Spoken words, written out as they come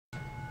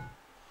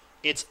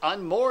It's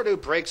Unmoored who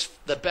breaks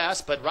the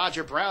best, but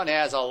Roger Brown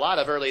has a lot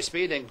of early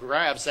speed and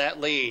grabs that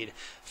lead.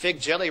 Fig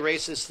Jelly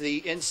races to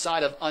the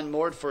inside of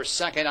Unmoored for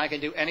second. I Can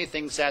Do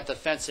Anything's at the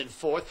fence in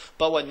fourth.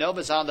 Boa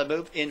Nova's on the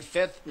move in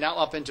fifth, now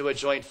up into a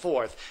joint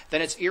fourth.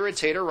 Then it's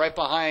Irritator right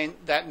behind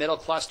that middle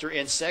cluster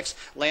in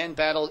sixth. Land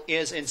Battle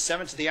is in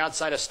seventh to the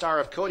outside of Star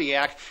of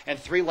Kodiak, and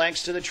 3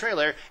 lengths to the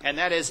trailer, and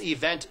that is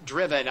Event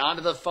Driven.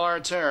 Onto the far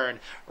turn.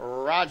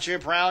 Roger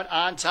Brown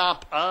on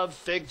top of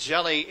Fig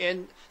Jelly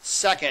in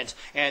second,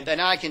 and then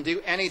I Can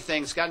Do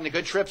Anything's gotten a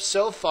good trip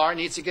so far,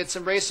 needs to get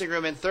some racing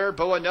room in third.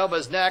 Boa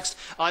Nova's next.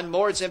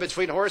 Unmoored's in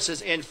between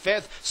horses in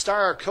fifth.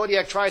 Star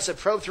Kodiak tries to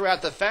probe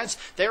throughout the fence.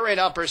 They're in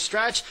upper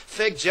stretch.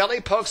 Fig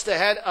Jelly pokes the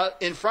head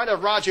in front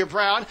of Roger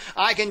Brown.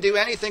 I Can Do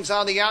Anything's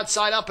on the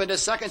outside up into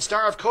second.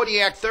 Star of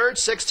Kodiak third,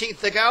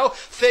 16th to go.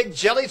 Fig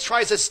Jelly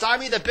tries to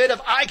stymie the bid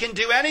of I Can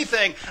Do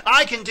Anything.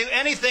 I Can Do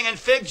Anything, and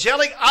Fig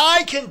Jelly,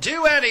 I Can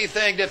Do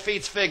Anything,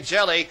 defeats Fig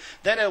Jelly.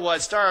 Then it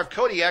was Star of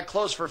Kodiak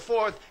close for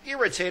fourth,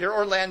 Irritator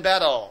or Land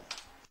Battle.